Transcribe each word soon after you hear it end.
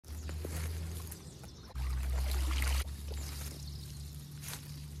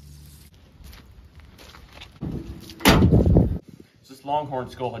This longhorn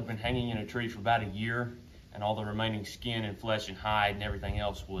skull had been hanging in a tree for about a year, and all the remaining skin and flesh and hide and everything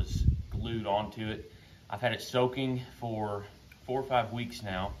else was glued onto it. I've had it soaking for 4 or 5 weeks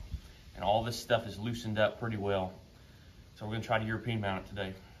now, and all this stuff is loosened up pretty well. So we're gonna try to European mount it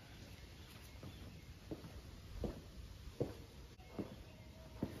today.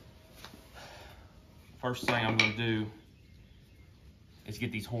 First thing I'm gonna do is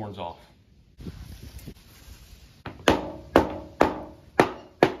get these horns off.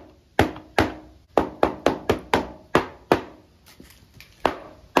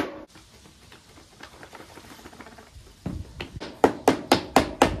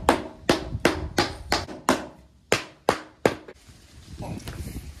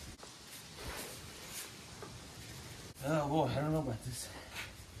 Oh boy, I don't know about this.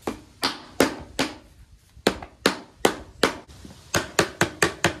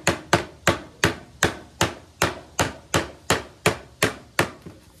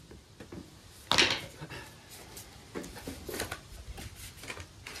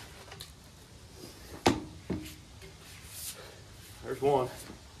 There's one.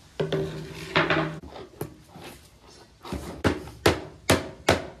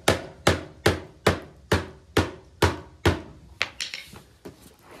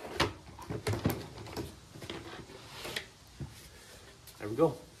 There we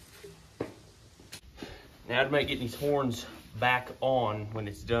go. Now to make getting these horns back on when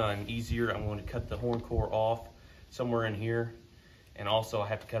it's done easier, I'm going to cut the horn core off somewhere in here. And also I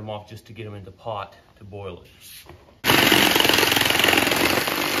have to cut them off just to get them in the pot to boil it.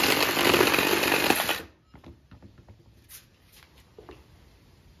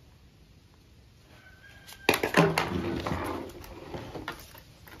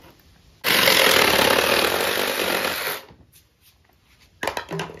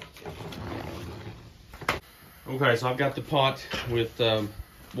 Okay, so I've got the pot with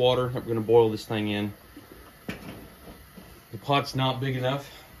water. I'm gonna boil this thing in. The pot's not big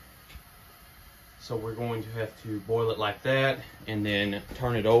enough, so we're going to have to boil it like that and then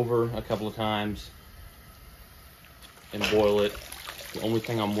turn it over a couple of times and boil it. The only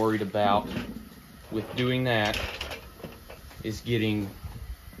thing I'm worried about with doing that is getting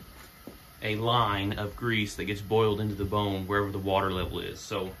a line of grease that gets boiled into the bone wherever the water level is.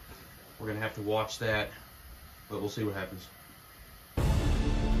 So we're gonna have to watch that, but we'll see what happens.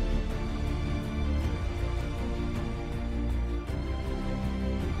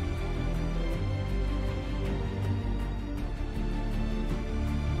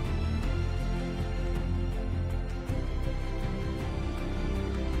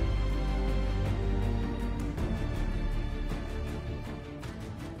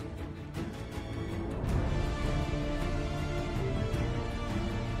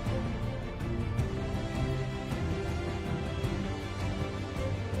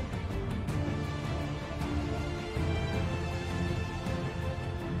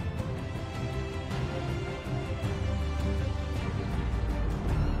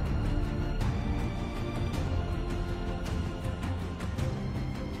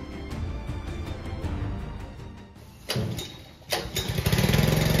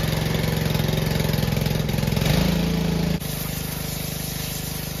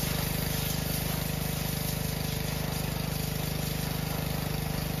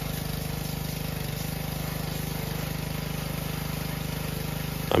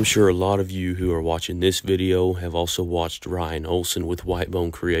 I'm sure a lot of you who are watching this video have also watched Ryan Olson with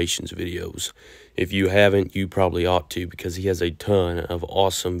Whitebone Creations videos. If you haven't, you probably ought to, because he has a ton of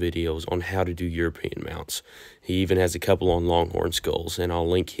awesome videos on how to do European mounts. He even has a couple on Longhorn skulls, and I'll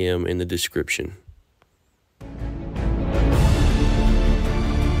link him in the description.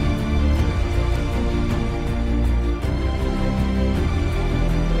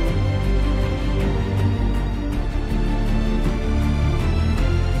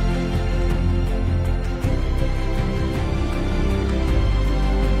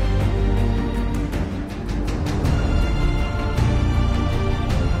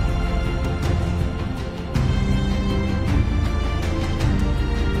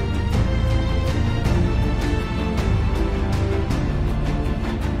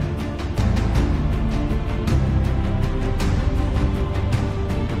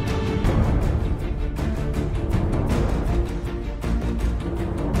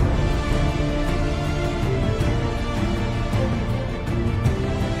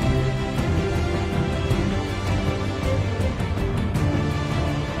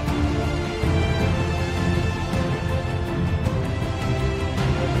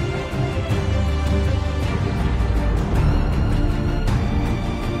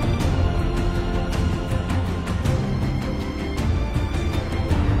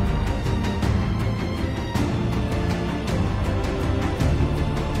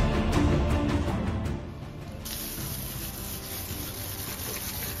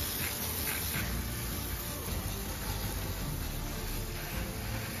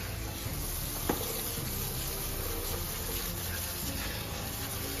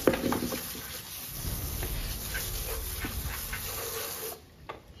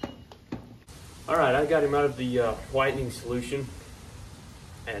 All right, I got him out of the whitening solution,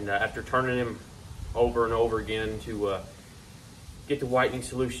 and after turning him over and over again to get the whitening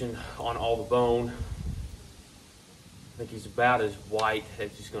solution on all the bone, I think he's about as white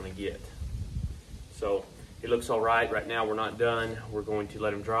as he's gonna get. So it looks all right now. We're not done. We're going to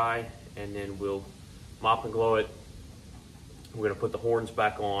let him dry, and then we'll mop and glow it. We're gonna put the horns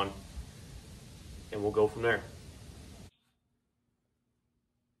back on, and we'll go from there.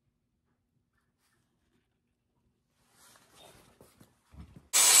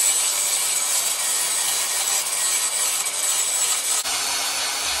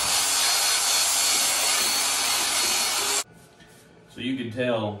 So you can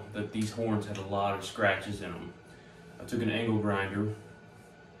tell that these horns had a lot of scratches in them. I took an angle grinder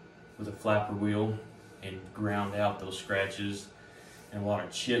with a flapper wheel and ground out those scratches and a lot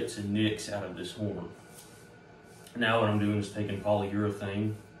of chips and nicks out of this horn. Now what I'm doing is taking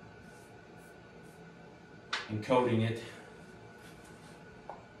polyurethane and coating it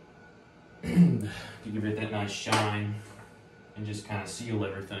to give it that nice shine and just kind of seal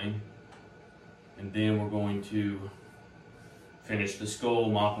everything. And then we're going to finish the skull,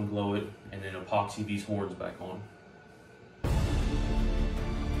 mop and glow it, and then epoxy these horns back on.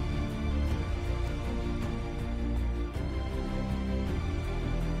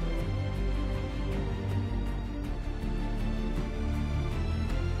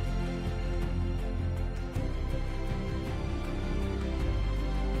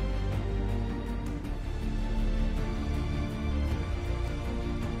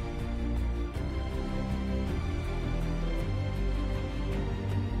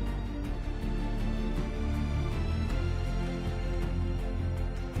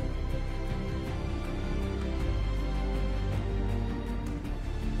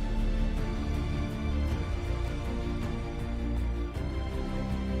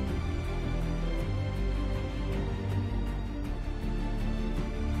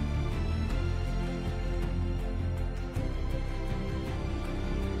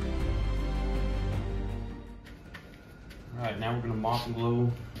 All right, now we're gonna mop and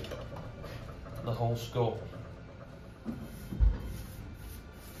glue the whole skull.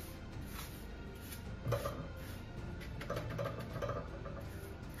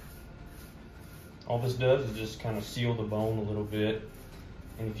 All this does is just kind of seal the bone a little bit.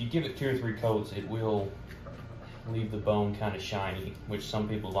 And if you give it 2 or 3 coats, it will leave the bone kind of shiny, which some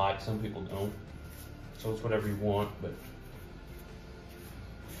people like, some people don't. So it's whatever you want, but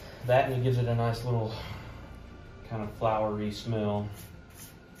that, and it gives it a nice little kind of flowery smell.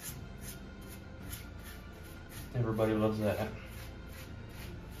 Everybody loves that.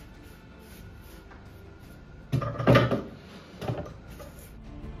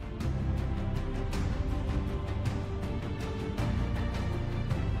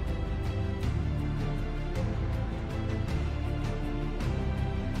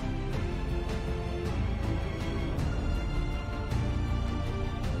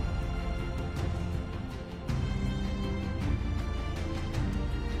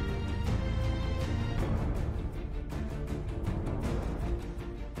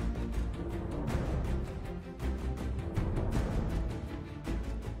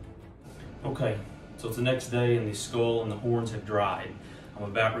 Okay, so it's the next day and the skull and the horns have dried. I'm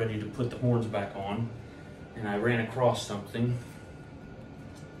about ready to put the horns back on, and I ran across something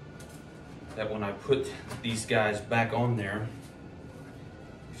that when I put these guys back on there,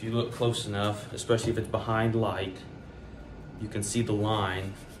 if you look close enough, especially if it's behind light, you can see the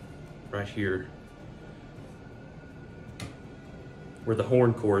line right here where the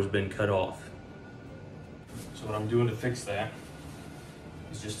horn core has been cut off. So what I'm doing to fix that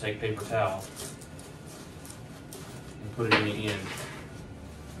is just take paper towel and put it in the end.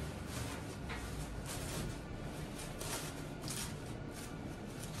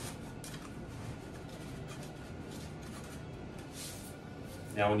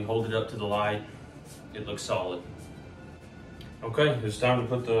 Now when you hold it up to the light, it looks solid. Okay, it's time to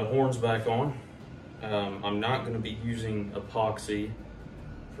put the horns back on. I'm not going to be using epoxy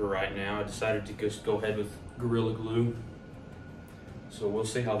for right now. I decided to just go ahead with Gorilla Glue. So we'll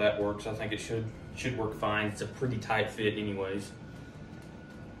see how that works. I think it should work fine. It's a pretty tight fit anyways.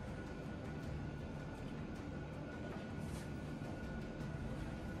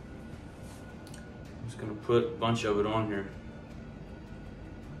 I'm just gonna put a bunch of it on here.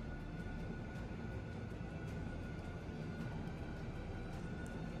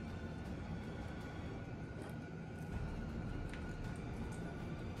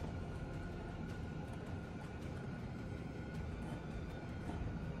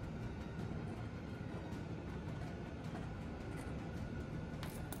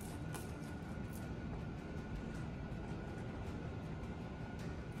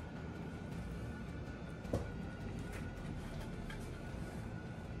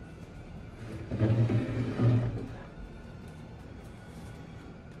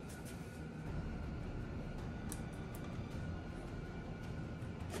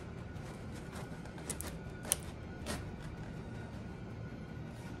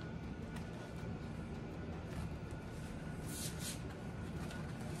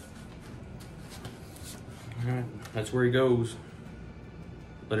 All right, that's where he goes.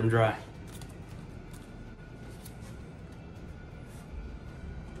 Let him dry.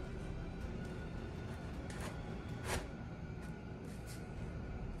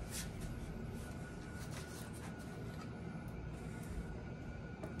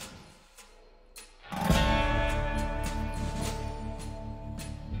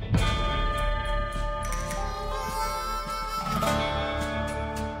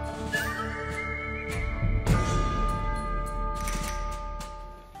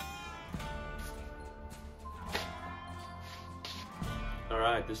 All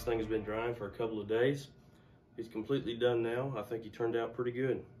right, this thing has been drying for a couple of days. It's completely done now. I think he turned out pretty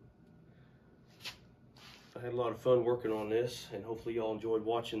good. I had a lot of fun working on this, and hopefully y'all enjoyed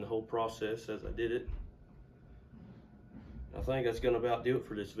watching the whole process as I did it. I think that's gonna about do it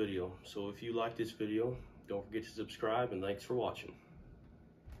for this video. So if you like this video, don't forget to subscribe, and thanks for watching.